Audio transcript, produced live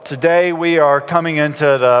Today we are coming into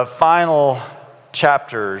the final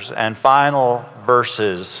chapters and final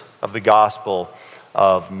verses of the Gospel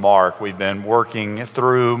of Mark. We've been working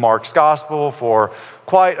through Mark's Gospel for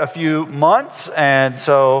quite a few months, and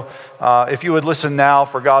so if you would listen now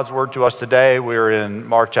for God's word to us today, we're in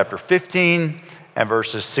Mark chapter 15 and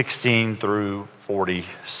verses 16 through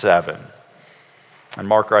 47. And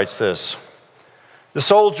Mark writes this: "The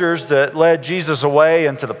soldiers that led Jesus away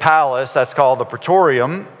into the palace, that's called the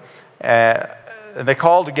Praetorium, and they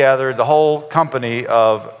called together the whole company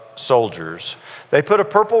of soldiers. They put a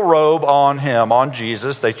purple robe on him, on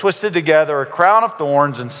Jesus. They twisted together a crown of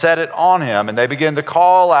thorns and set it on him, and they began to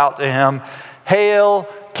call out to him, 'Hail,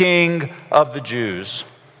 King of the Jews!'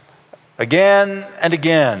 Again and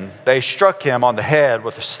again, they struck him on the head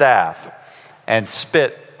with a staff and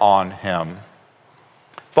spit on him.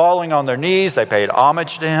 Falling on their knees, they paid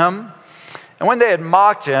homage to him. And when they had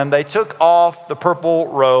mocked him, they took off the purple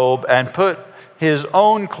robe and put his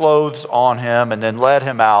own clothes on him and then led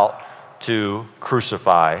him out to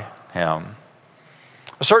crucify him.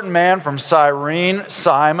 A certain man from Cyrene,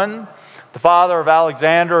 Simon, the father of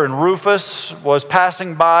Alexander and Rufus, was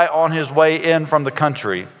passing by on his way in from the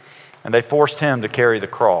country, and they forced him to carry the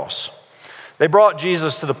cross. They brought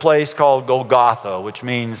Jesus to the place called Golgotha, which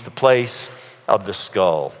means the place of the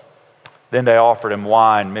skull. Then they offered him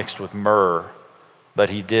wine mixed with myrrh, but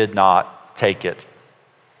he did not take it.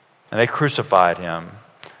 And they crucified him.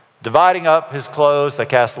 Dividing up his clothes, they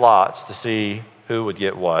cast lots to see who would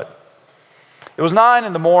get what. It was 9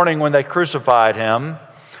 a.m. when they crucified him.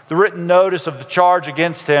 The written notice of the charge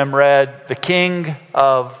against him read, 'The King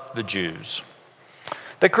of the Jews.'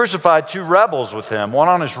 They crucified 2 rebels with him, one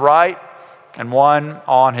on his right and one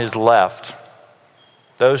on his left.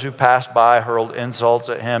 Those who passed by hurled insults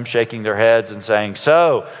at him, shaking their heads and saying,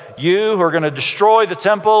 'So, you who are going to destroy the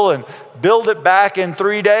temple and build it back in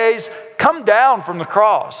 3 days, come down from the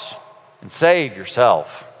cross and save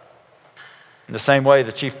yourself.' In the same way,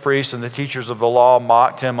 the chief priests and the teachers of the law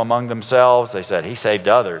mocked him among themselves. They said, 'He saved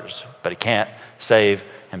others, but he can't save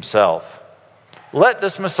himself. Let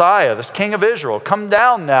this Messiah, this King of Israel, come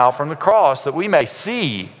down now from the cross that we may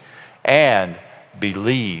see and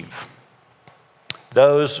believe.'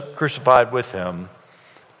 Those crucified with him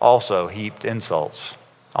also heaped insults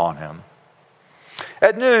on him.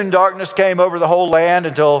 At noon, darkness came over the whole land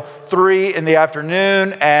until 3 in the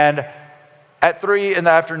afternoon, and at 3 in the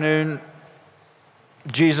afternoon,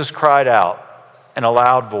 Jesus cried out in a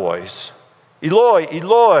loud voice, 'Eloi,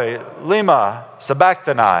 Eloi, lema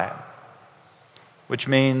sabachthani,' which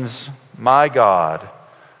means, my God,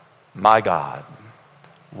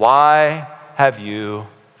 why have you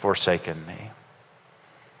forsaken me?"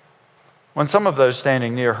 When some of those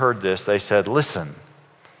standing near heard this, they said, "Listen,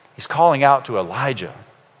 he's calling out to Elijah."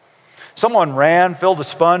 Someone ran, filled a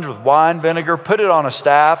sponge with wine vinegar, put it on a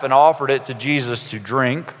staff, and offered it to Jesus to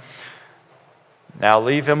drink. "Now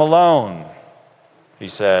leave him alone," he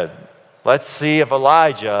said. "Let's see if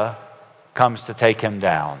Elijah comes to take him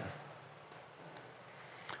down."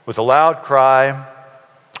 With a loud cry,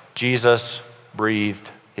 Jesus breathed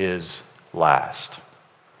his last.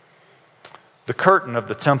 The curtain of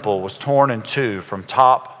the temple was torn in two from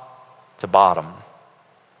top to bottom.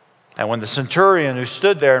 And when the centurion who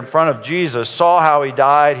stood there in front of Jesus saw how he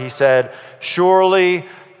died, he said, "Surely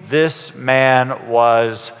this man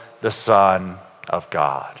was the Son of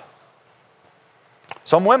God."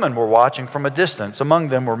 Some women were watching from a distance. Among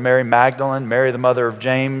them were Mary Magdalene, Mary the mother of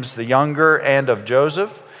James the younger, and of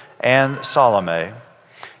Joseph, and Salome.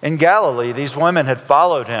 In Galilee, these women had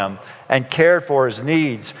followed him and cared for his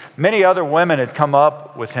needs. Many other women had come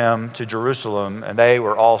up with him to Jerusalem, and they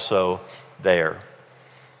were also there.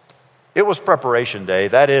 It was preparation day,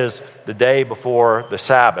 that is, the day before the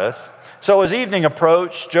Sabbath. So as evening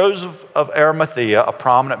approached, Joseph of Arimathea, a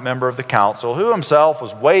prominent member of the council, who himself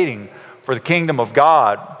was waiting for the kingdom of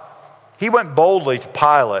God, he went boldly to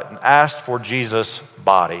Pilate and asked for Jesus'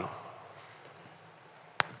 body.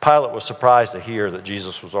 Pilate was surprised to hear that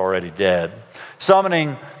Jesus was already dead.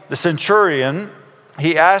 Summoning the centurion,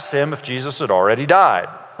 he asked him if Jesus had already died.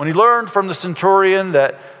 When he learned from the centurion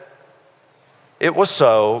that it was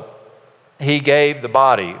so, he gave the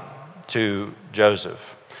body to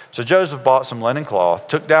Joseph. So Joseph bought some linen cloth,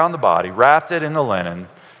 took down the body, wrapped it in the linen,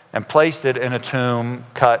 and placed it in a tomb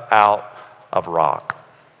cut out of rock.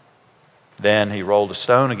 Then he rolled a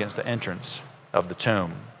stone against the entrance of the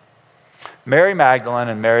tomb. Mary Magdalene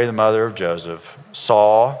and Mary the mother of Joseph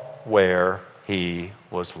saw where he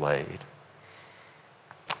was laid.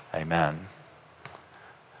 Amen.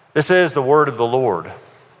 This is the word of the Lord.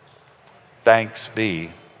 Thanks be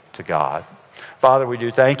to God. Father, we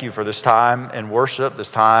do thank you for this time in worship,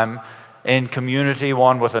 this time in community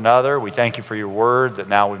one with another. We thank you for your word, that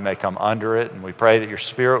now we may come under it, and we pray that your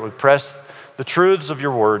Spirit would press the truths of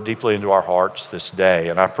your word deeply into our hearts this day.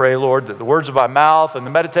 And I pray, Lord, that the words of my mouth and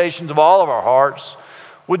the meditations of all of our hearts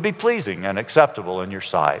would be pleasing and acceptable in your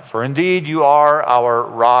sight. For indeed, you are our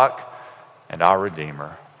rock and our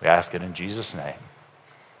Redeemer. We ask it in Jesus' name.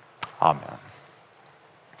 Amen.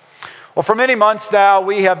 Well, for many months now,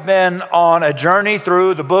 we have been on a journey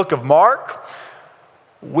through the book of Mark.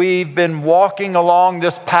 We've been walking along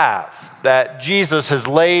this path that Jesus has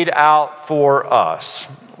laid out for us.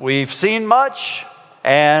 We've seen much,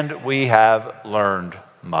 and we have learned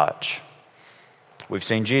much. We've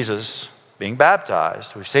seen Jesus being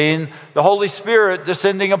baptized. We've seen the Holy Spirit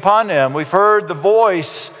descending upon him. We've heard the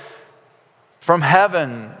voice from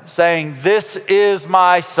heaven saying, "This is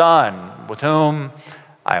my Son, with whom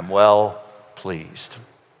I am well pleased."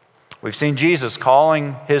 We've seen Jesus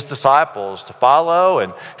calling his disciples to follow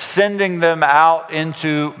and sending them out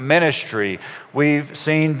into ministry. We've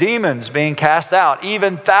seen demons being cast out,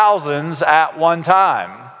 even thousands at one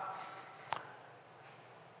time.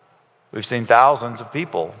 We've seen thousands of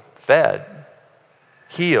people fed,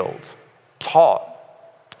 healed, taught,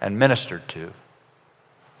 and ministered to.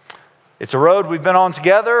 It's a road we've been on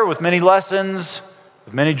together with many lessons,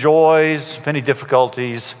 with many joys, many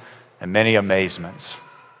difficulties, and many amazements.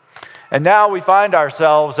 And now we find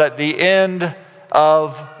ourselves at the end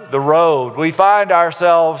of the road. We find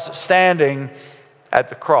ourselves standing at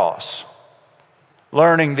the cross,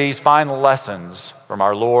 learning these final lessons from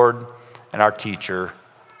our Lord and our teacher,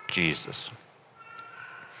 Jesus.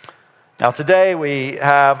 Now today we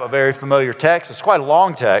have a very familiar text. It's quite a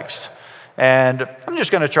long text, and I'm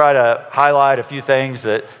just going to try to highlight a few things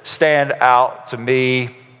that stand out to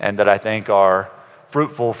me and that I think are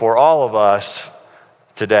fruitful for all of us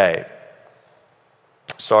today.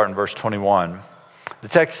 Start in verse 21. The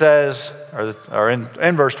text says, or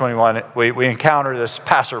in verse 21, we encounter this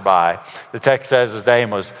passerby. The text says his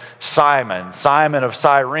name was Simon, Simon of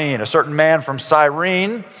Cyrene. A certain man from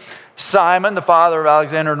Cyrene, Simon, the father of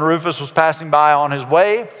Alexander and Rufus, was passing by on his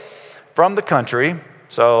way from the country.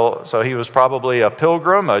 So he was probably a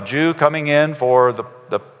pilgrim, a Jew coming in for the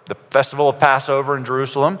festival of Passover in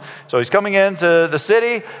Jerusalem. So he's coming into the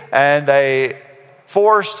city, and they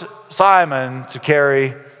forced Simon to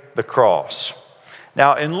carry the cross.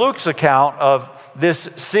 Now, in Luke's account of this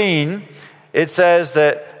scene, it says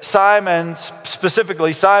that Simon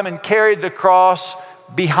carried the cross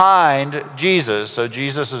behind Jesus. So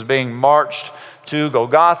Jesus is being marched to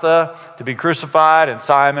Golgotha to be crucified, and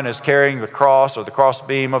Simon is carrying the cross, or the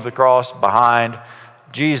crossbeam of the cross, behind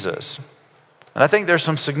Jesus. And I think there's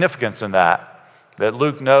some significance in that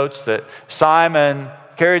Luke notes that Simon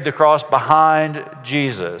carried the cross behind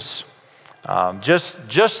Jesus.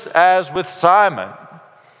 Just as with Simon,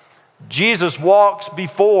 Jesus walks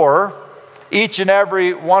before each and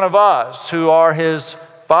every one of us who are his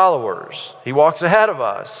followers. He walks ahead of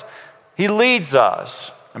us. He leads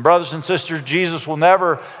us. And brothers and sisters, Jesus will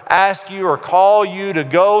never ask you or call you to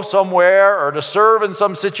go somewhere or to serve in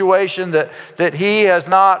some situation that he has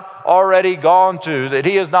not already gone to, that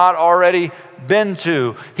he has not already been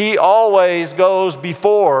to. He always goes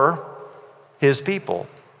before his people.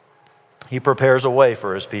 He prepares a way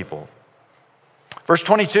for his people. Verse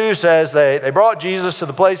 22 says they brought Jesus to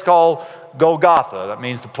the place called Golgotha. That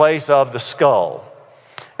means the place of the skull.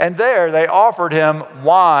 And there they offered him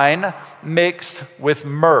wine mixed with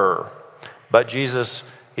myrrh. But Jesus,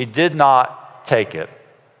 he did not take it.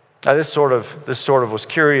 Now this sort of was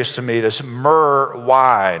curious to me, this myrrh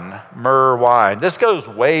wine. This goes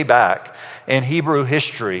way back in Hebrew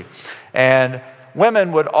history. And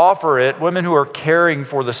women would offer it, women who are caring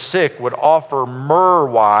for the sick would offer myrrh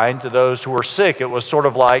wine to those who were sick. It was sort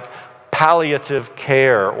of like palliative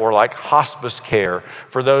care or like hospice care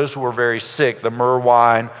for those who were very sick. The myrrh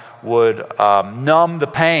wine would numb the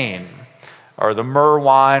pain, or the myrrh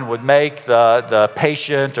wine would make the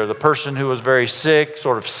patient or the person who was very sick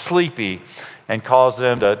sort of sleepy and cause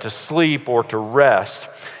them to sleep or to rest.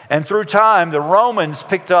 And through time, the Romans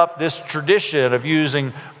picked up this tradition of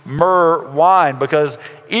using myrrh wine because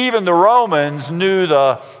even the Romans knew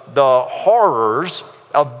the horrors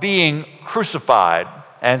of being crucified.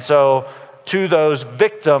 And so to those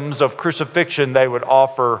victims of crucifixion, they would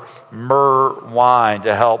offer myrrh wine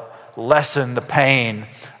to help lessen the pain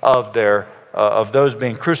of those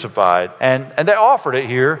being crucified. And they offered it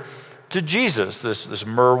here to Jesus, this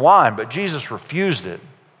myrrh wine, but Jesus refused it.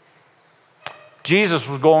 Jesus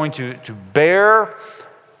was going to bear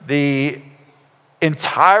the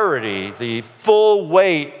entirety, the full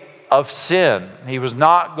weight of sin. He was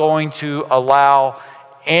not going to allow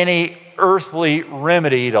any earthly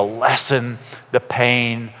remedy to lessen the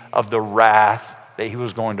pain of the wrath that he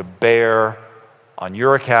was going to bear on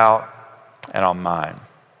your account and on mine.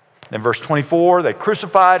 In verse 24, they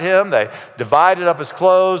crucified him. They divided up his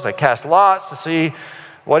clothes. They cast lots to see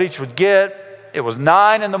what each would get. It was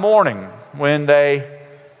 9 a.m. when they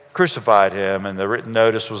crucified him, and the written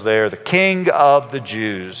notice was there, the King of the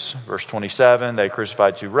Jews. Verse 27, they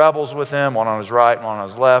crucified 2 rebels with him, one on his right and one on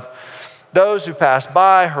his left. Those who passed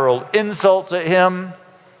by hurled insults at him,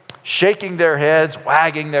 shaking their heads,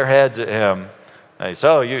 wagging their heads at him.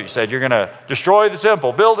 So you said you're going to destroy the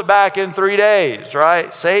temple, build it back in 3 days,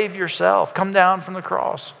 right? Save yourself. Come down from the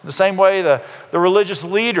cross. The same way the religious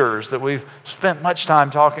leaders that we've spent much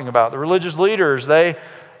time talking about, the religious leaders, they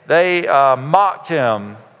mocked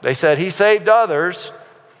him. They said he saved others,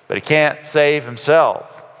 but he can't save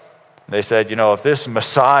himself. They said, if this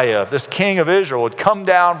Messiah, if this King of Israel would come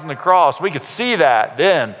down from the cross, we could see that,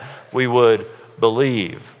 then we would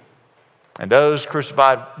believe. And those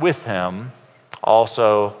crucified with him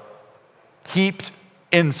also heaped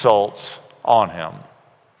insults on him.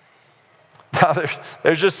 Now,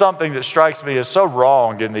 there's just something that strikes me as so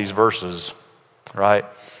wrong in these verses, right?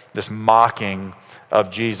 This mocking of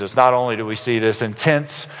Jesus. Not only do we see this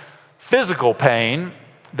intense physical pain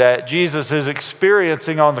that Jesus is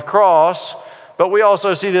experiencing on the cross, but we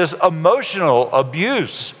also see this emotional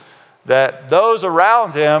abuse that those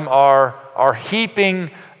around him are heaping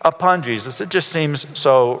upon Jesus. It just seems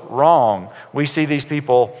so wrong. We see these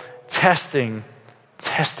people testing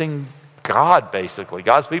God, basically.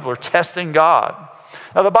 God's people are testing God.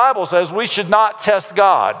 Now, the Bible says we should not test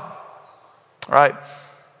God, right?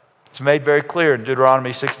 It's made very clear in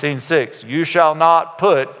Deuteronomy 16:6. You shall not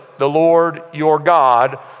put the Lord your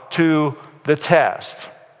God to the test.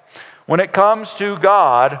 When it comes to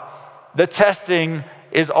God, the testing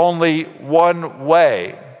is only one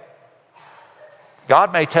way.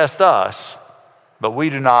 God may test us, but we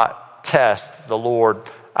do not test the Lord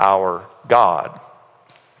our God.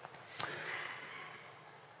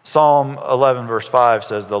 Psalm 11 verse 5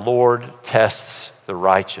 says, the Lord tests the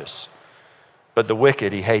righteous, but the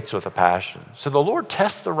wicked he hates with a passion. So the Lord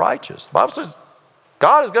tests the righteous. The Bible says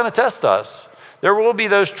God is going to test us. There will be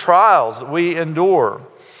those trials that we endure.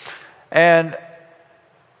 And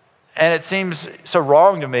it seems so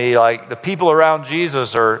wrong to me, like the people around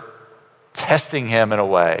Jesus are testing him in a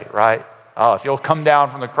way, right? Oh, if you'll come down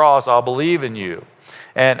from the cross, I'll believe in you.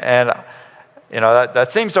 And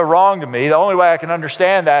that seems so wrong to me. The only way I can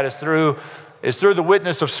understand that is through the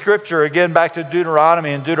witness of Scripture. Again, back to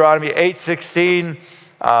Deuteronomy. In Deuteronomy 8:16,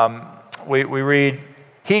 we read,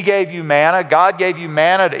 he gave you manna, God gave you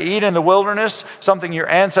manna to eat in the wilderness, something your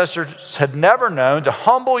ancestors had never known, to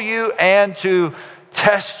humble you and to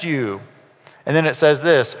test you. And then it says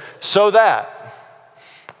this, so that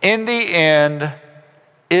in the end,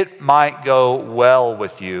 it might go well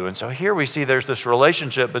with you. And so here we see there's this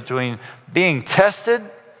relationship between being tested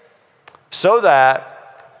so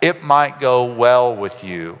that it might go well with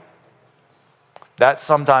you. That's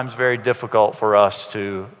sometimes very difficult for us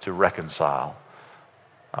to reconcile.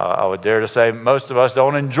 I would dare to say most of us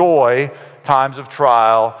don't enjoy times of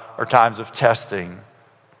trial or times of testing.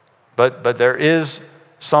 But there is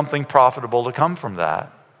something profitable to come from that,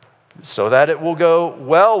 so that it will go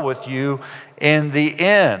well with you in the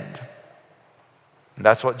end. And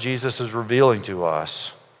that's what Jesus is revealing to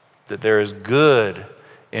us, that there is good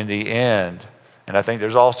in the end. And I think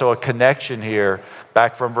there's also a connection here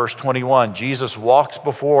back from verse 21. Jesus walks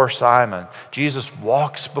before Simon. Jesus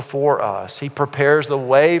walks before us. He prepares the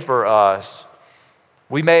way for us.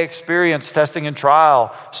 We may experience testing and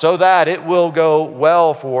trial so that it will go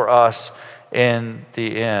well for us in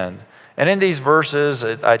the end. And in these verses,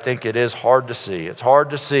 I think it is hard to see. It's hard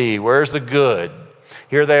to see where's the good.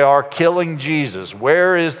 Here they are killing Jesus.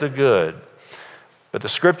 Where is the good? But the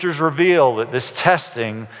Scriptures reveal that this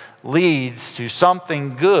testing leads to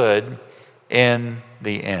something good in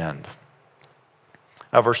the end.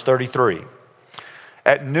 Now, verse 33.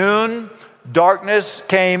 At noon, darkness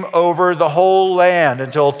came over the whole land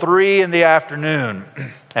until 3 p.m.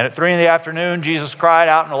 And at 3 p.m, Jesus cried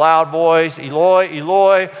out in a loud voice, Eloi,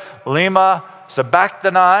 Eloi, lema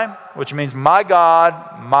sabachthani, which means, my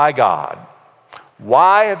God,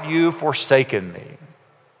 why have you forsaken me?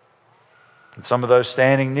 And some of those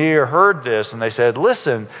standing near heard this, and they said,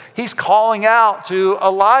 listen, he's calling out to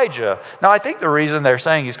Elijah. Now, I think the reason they're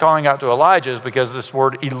saying he's calling out to Elijah is because this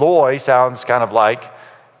word Eloi sounds kind of like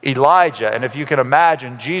Elijah. And if you can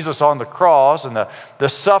imagine Jesus on the cross and the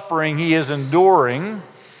suffering he is enduring,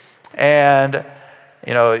 and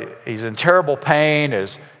he's in terrible pain,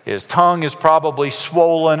 his tongue is probably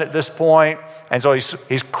swollen at this point. And so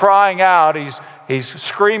he's crying out, he's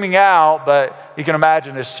screaming out, but you can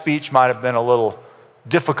imagine his speech might have been a little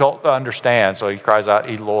difficult to understand. So he cries out,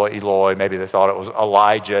 Eloi, Eloi. Maybe they thought it was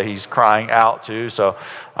Elijah he's crying out to. So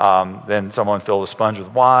then someone filled a sponge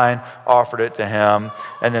with wine, offered it to him.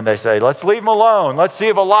 And then they say, let's leave him alone. Let's see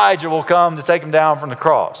if Elijah will come to take him down from the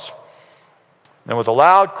cross. Then with a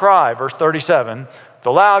loud cry, verse 37,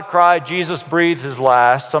 the loud cry, Jesus breathed his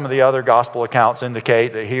last. Some of the other gospel accounts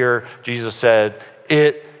indicate that here Jesus said,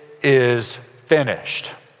 it is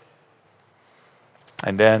finished.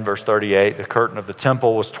 And then verse 38, the curtain of the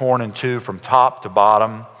temple was torn in two from top to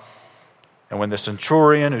bottom. And when the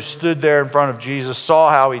centurion who stood there in front of Jesus saw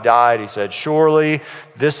how he died, he said, surely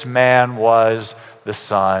this man was the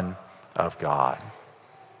Son of God.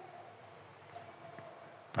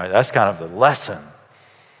 All right, that's kind of the lesson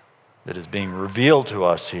that is being revealed to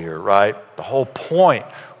us here, right? The whole point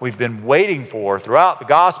we've been waiting for throughout the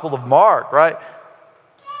Gospel of Mark, right?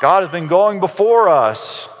 God has been going before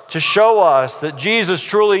us to show us that Jesus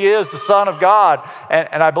truly is the Son of God.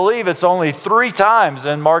 And I believe it's only 3 times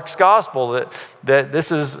in Mark's Gospel that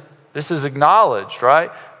this is acknowledged, right?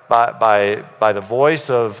 By the voice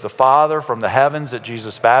of the Father from the heavens at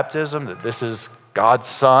Jesus' baptism, that this is God's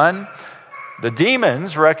Son. The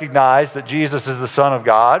demons recognize that Jesus is the Son of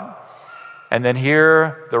God. And then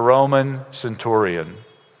here, the Roman centurion.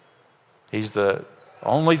 He's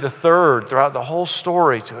only the third throughout the whole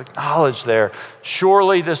story to acknowledge there,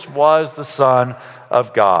 surely this was the Son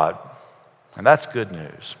of God. And that's good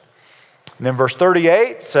news. And then verse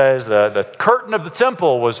 38 says the curtain of the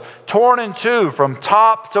temple was torn in two from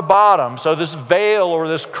top to bottom. So this veil or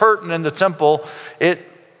this curtain in the temple, it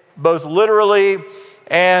both literally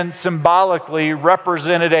and symbolically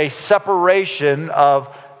represented a separation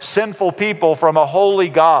of sinful people from a holy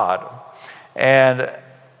God. And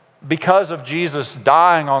because of Jesus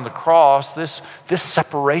dying on the cross, this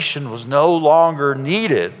separation was no longer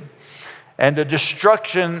needed. And the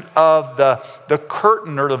destruction of the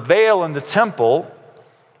curtain or the veil in the temple,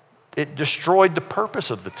 it destroyed the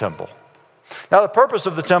purpose of the temple. Now, the purpose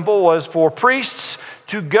of the temple was for priests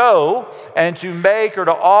to go and to make or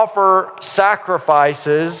to offer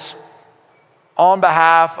sacrifices on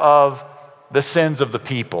behalf of the sins of the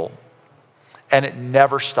people. And it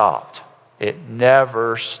never stopped. It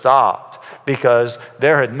never stopped because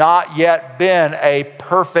there had not yet been a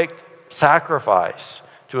perfect sacrifice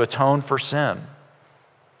to atone for sin.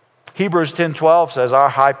 Hebrews 10:12 says, our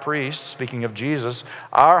high priest, speaking of Jesus,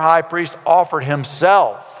 our high priest offered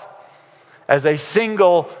himself as a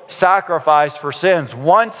single sacrifice for sins,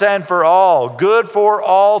 once and for all, good for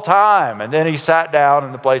all time. And then he sat down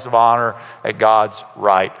in the place of honor at God's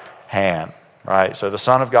right hand. Right? So the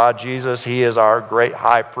Son of God, Jesus, he is our great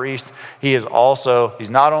high priest. He's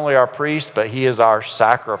not only our priest, but he is our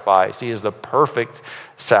sacrifice. He is the perfect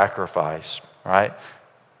sacrifice, right?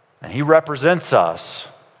 And he represents us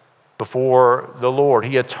before the Lord.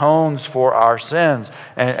 He atones for our sins.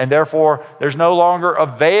 And therefore, there's no longer a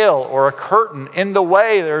veil or a curtain in the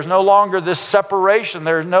way. There's no longer this separation.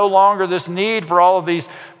 There's no longer this need for all of these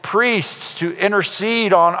priests to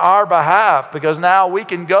intercede on our behalf, because now we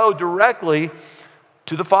can go directly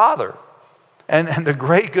to the Father. And the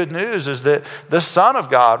great good news is that the Son of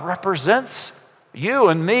God represents you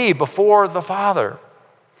and me before the Father.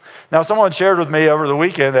 Now, someone shared with me over the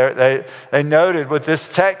weekend, they noted with this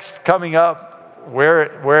text coming up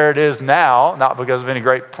where it is now, not because of any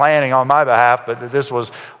great planning on my behalf, but that this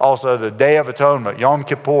was also the Day of Atonement, Yom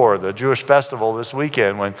Kippur, the Jewish festival this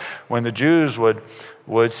weekend, when the Jews would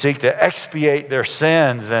seek to expiate their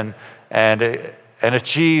sins and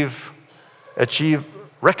achieve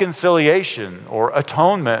reconciliation or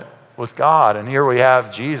atonement with God. And here we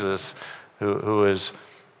have Jesus, who is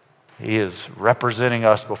representing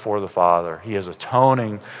us before the Father. He is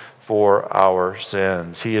atoning for our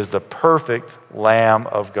sins. He is the perfect Lamb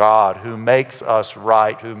of God who makes us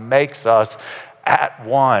right, who makes us at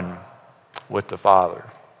one with the Father.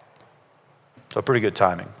 So pretty good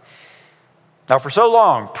timing. Now, for so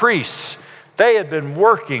long, priests, they had been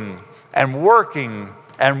working and working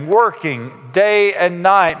and working day and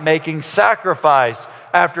night, making sacrifice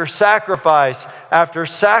after sacrifice after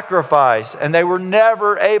sacrifice, and they were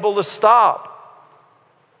never able to stop.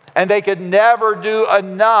 And they could never do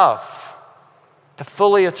enough to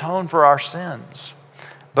fully atone for our sins.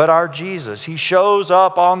 But our Jesus, he shows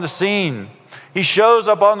up on the scene. He shows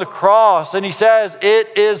up on the cross and he says,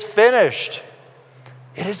 it is finished.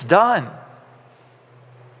 It is done.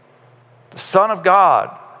 The Son of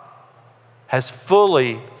God has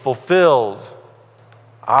fully fulfilled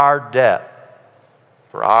our debt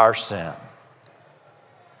for our sin.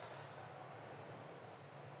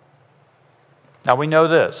 Now we know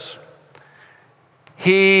this.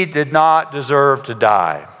 He did not deserve to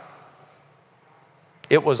die.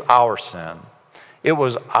 It was our sin. It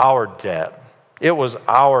was our debt. It was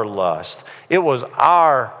our lust. It was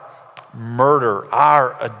our murder,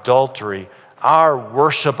 our adultery, our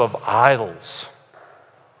worship of idols.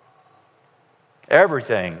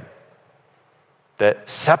 Everything that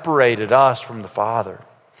separated us from the Father.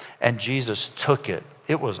 And Jesus took it.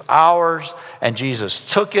 It was ours, and Jesus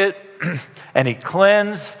took it, and He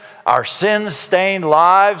cleansed our sin-stained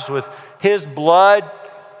lives with His blood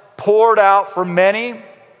poured out for many.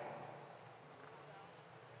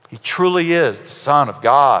 He truly is the Son of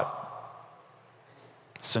God.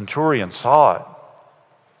 The centurion saw it.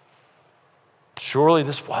 Surely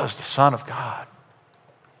this was the Son of God.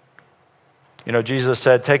 You know, Jesus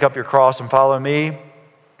said, take up your cross and follow me.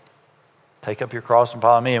 Take up your cross and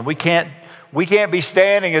follow me. And we can't be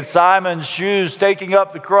standing in Simon's shoes, taking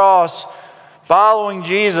up the cross, following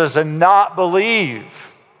Jesus and not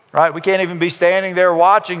believe, right? We can't even be standing there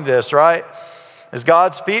watching this, right? As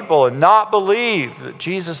God's people and not believe that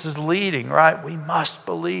Jesus is leading, right? We must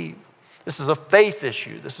believe. This is a faith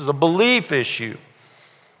issue. This is a belief issue.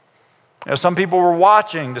 You know, some people were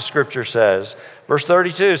watching, the scripture says. Verse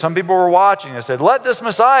 32, some people were watching and said, let this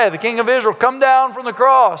Messiah, the King of Israel, come down from the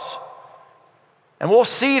cross. And we'll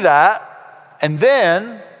see that, and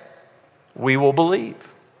then we will believe,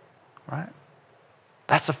 right?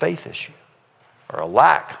 That's a faith issue, or a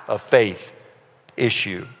lack of faith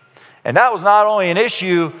issue. And that was not only an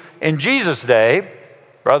issue in Jesus' day,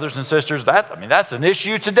 brothers and sisters, that's an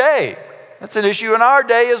issue today. That's an issue in our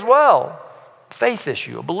day as well. Faith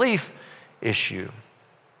issue, a belief issue.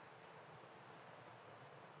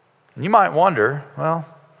 And you might wonder, well,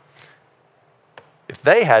 if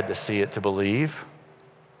they had to see it to believe,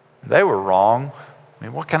 they were wrong. I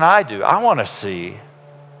mean, what can I do? I want to see,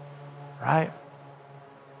 right?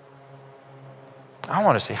 I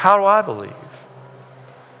want to see. How do I believe?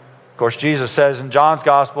 Of course, Jesus says in John's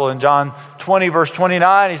Gospel, in John 20, verse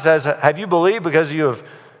 29, He says, have you believed because you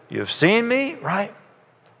have seen me, right?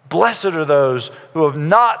 Blessed are those who have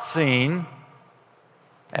not seen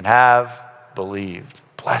and have believed.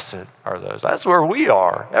 Blessed are those. That's where we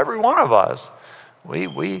are, every one of us.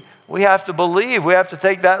 We have to believe. We have to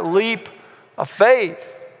take that leap of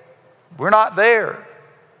faith. We're not there.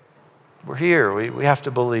 We're here. We have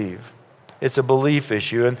to believe. It's a belief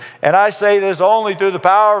issue. And I say this only through the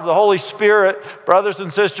power of the Holy Spirit. Brothers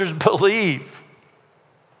and sisters, believe.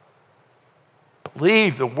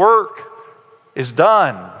 Believe the work is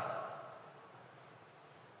done.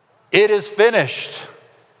 It is finished.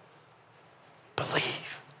 Believe.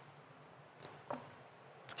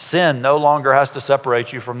 Sin no longer has to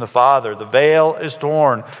separate you from the Father. The veil is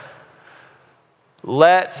torn.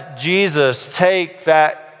 Let Jesus take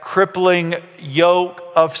that crippling yoke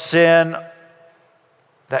of sin,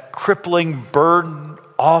 that crippling burden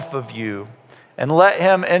off of you, and let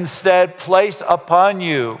Him instead place upon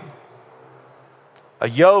you a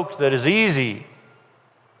yoke that is easy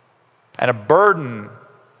and a burden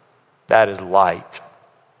that is light,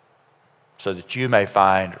 so that you may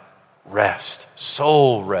find rest,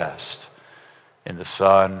 soul rest in the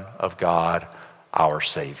Son of God, our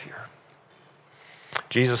Savior.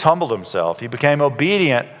 Jesus humbled Himself. He became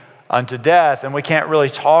obedient unto death. And we can't really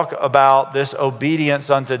talk about this obedience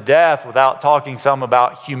unto death without talking some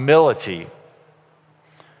about humility.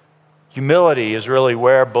 Humility is really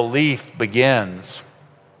where belief begins.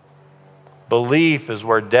 Belief is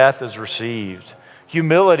where death is received.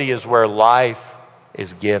 Humility is where life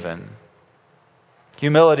is given.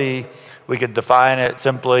 Humility, we could define it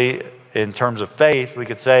simply in terms of faith. We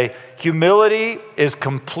could say humility is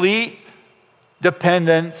complete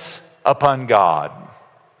dependence upon God.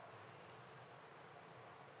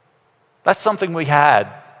 That's something we had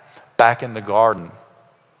back in the garden.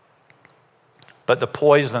 But the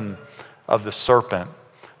poison of the serpent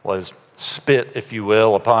was spit, if you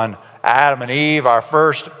will, upon Adam and Eve, our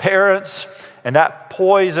first parents. And that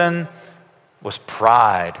poison was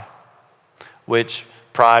pride, which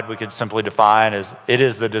pride we could simply define as it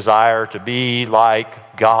is the desire to be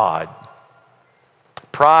like God.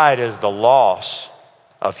 Pride is the loss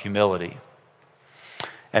of humility.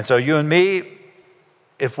 And so you and me,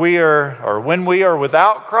 if we are, or when we are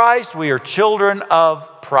without Christ, we are children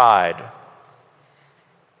of pride.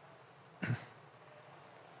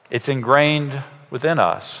 It's ingrained within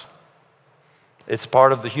us. It's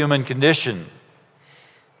part of the human condition.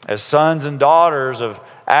 As sons and daughters of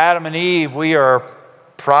Adam and Eve, we are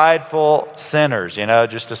prideful sinners,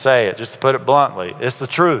 just to say it, just to put it bluntly. It's the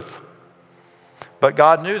truth. But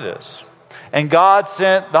God knew this. And God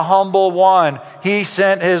sent the humble one. He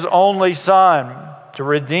sent his only Son to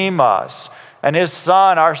redeem us. And his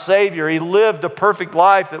Son, our Savior, he lived a perfect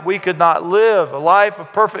life that we could not live, a life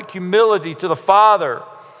of perfect humility to the Father,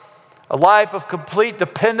 a life of complete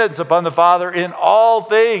dependence upon the Father in all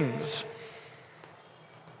things.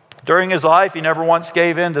 During his life, he never once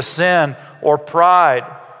gave in to sin or pride.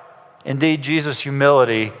 Indeed, Jesus'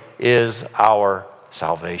 humility is our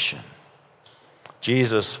salvation.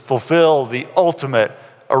 Jesus fulfilled the ultimate,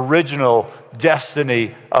 original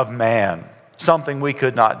destiny of man, something we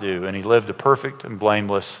could not do, and he lived a perfect and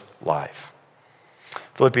blameless life.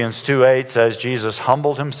 Philippians 2:8 says, Jesus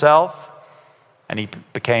humbled himself, and he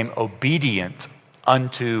became obedient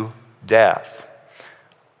unto death.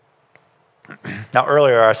 Now,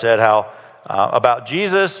 earlier I said how about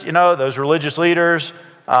Jesus, those religious leaders,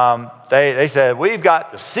 they said, we've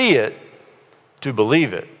got to see it to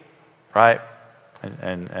believe it, right?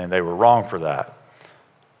 And they were wrong for that.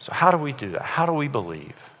 So how do we do that? How do we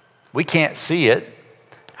believe? We can't see it.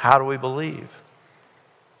 How do we believe?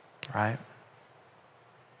 Right?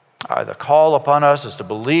 The call upon us is to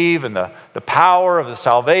believe in the power of the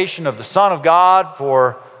salvation of the Son of God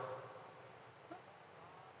for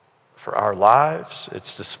our lives.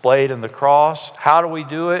 It's displayed in the cross. How do we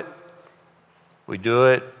do it? We do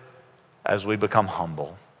it as we become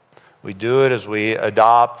humble. We do it as we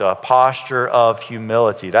adopt a posture of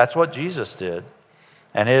humility. That's what Jesus did.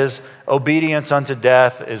 And his obedience unto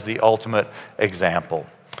death is the ultimate example.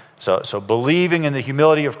 So believing in the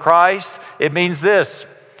humility of Christ, it means this.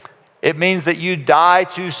 It means that you die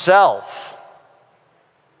to self.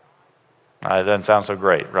 It doesn't sound so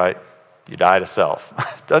great, right? You die to self.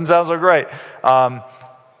 Doesn't sound so great. How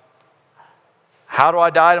do I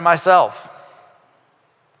die to myself?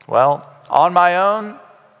 Well, on my own,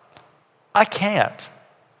 I can't,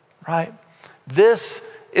 right? This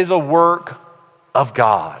is a work of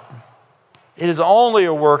God. It is only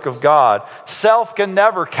a work of God. Self can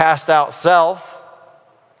never cast out self.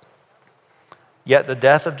 Yet the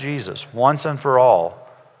death of Jesus, once and for all,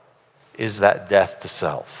 is that death to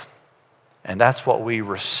self. And that's what we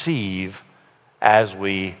receive as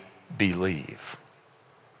we believe.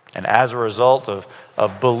 And as a result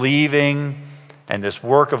of believing and this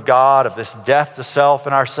work of God, of this death to self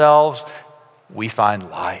in ourselves, we find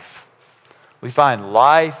life. We find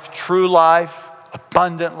life, true life,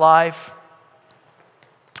 abundant life,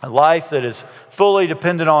 a life that is fully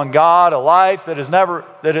dependent on God, a life that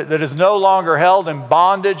is no longer held in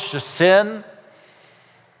bondage to sin,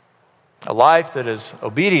 a life that is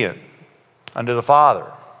obedient unto the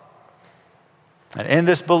Father. And in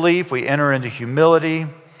this belief, we enter into humility,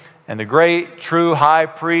 and the great true high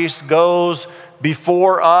priest goes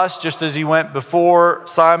before us, just as he went before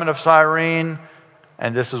Simon of Cyrene,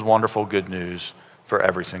 and this is wonderful good news for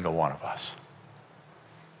every single one of us.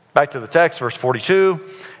 Back to the text, verse 42,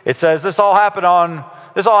 it says, this all happened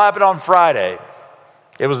on Friday.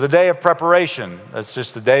 It was the day of preparation. That's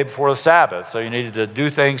just the day before the Sabbath. So you needed to do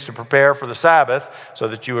things to prepare for the Sabbath so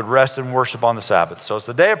that you would rest and worship on the Sabbath. So it's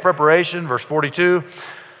the day of preparation, verse 42.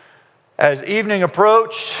 As evening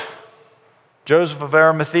approached, Joseph of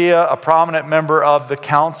Arimathea, a prominent member of the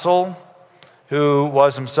council, who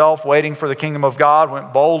was himself waiting for the kingdom of God,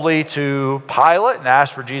 went boldly to Pilate and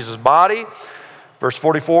asked for Jesus' body. Verse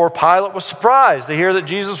 44, Pilate was surprised to hear that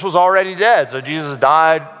Jesus was already dead. So Jesus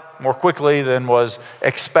died more quickly than was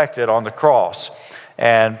expected on the cross.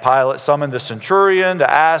 And Pilate summoned the centurion to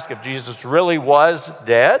ask if Jesus really was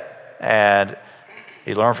dead. And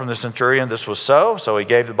he learned from the centurion this was so. So he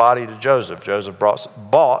gave the body to Joseph. Joseph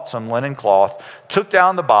bought some linen cloth, took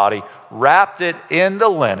down the body, wrapped it in the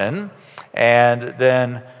linen, and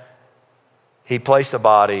then he placed the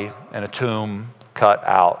body in a tomb cut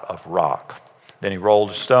out of rock. Then he rolled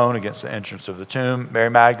a stone against the entrance of the tomb. Mary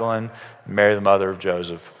Magdalene, Mary the mother of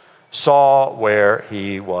Joseph, saw where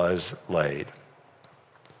he was laid.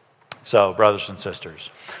 So, brothers and sisters,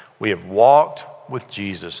 we have walked with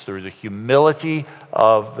Jesus through the humility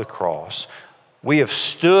of the cross. We have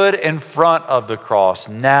stood in front of the cross.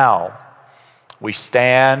 Now we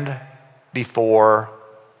stand before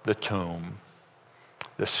the tomb.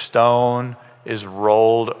 The stone is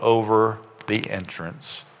rolled over the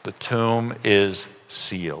entrance. The tomb is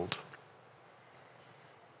sealed.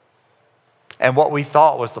 And what we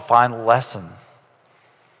thought was the final lesson,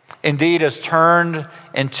 indeed, has turned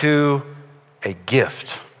into a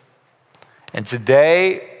gift. And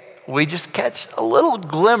today, we just catch a little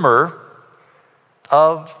glimmer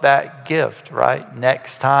of that gift, right?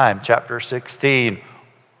 Next time, chapter 16,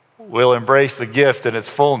 we'll embrace the gift in its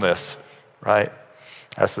fullness, right?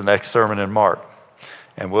 That's the next sermon in Mark.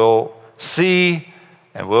 And we'll see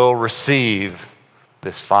and we'll receive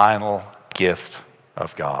this final gift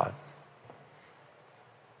of God.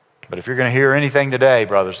 But if you're going to hear anything today,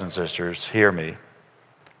 brothers and sisters, hear me.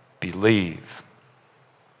 Believe.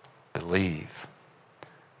 Believe.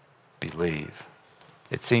 Believe.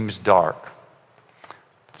 It seems dark.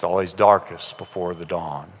 It's always darkest before the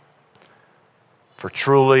dawn. For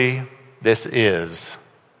truly, this is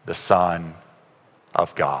the Son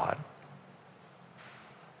of God.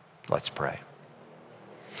 Let's pray.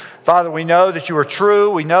 Father, we know that you are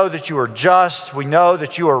true. We know that you are just. We know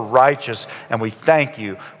that you are righteous. And we thank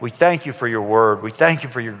you. We thank you for your word. We thank you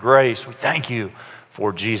for your grace. We thank you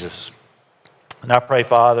for Jesus. And I pray,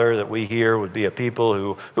 Father, that we here would be a people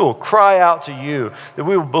who will cry out to you, that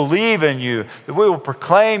we will believe in you, that we will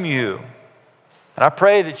proclaim you. And I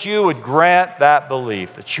pray that you would grant that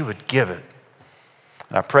belief, that you would give it.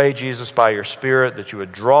 And I pray, Jesus, by your Spirit, that you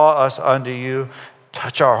would draw us unto you,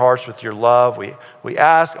 touch our hearts with your love. We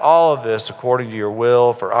ask all of this according to your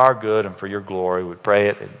will, for our good and for your glory. We pray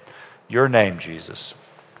it in your name, Jesus.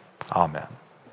 Amen.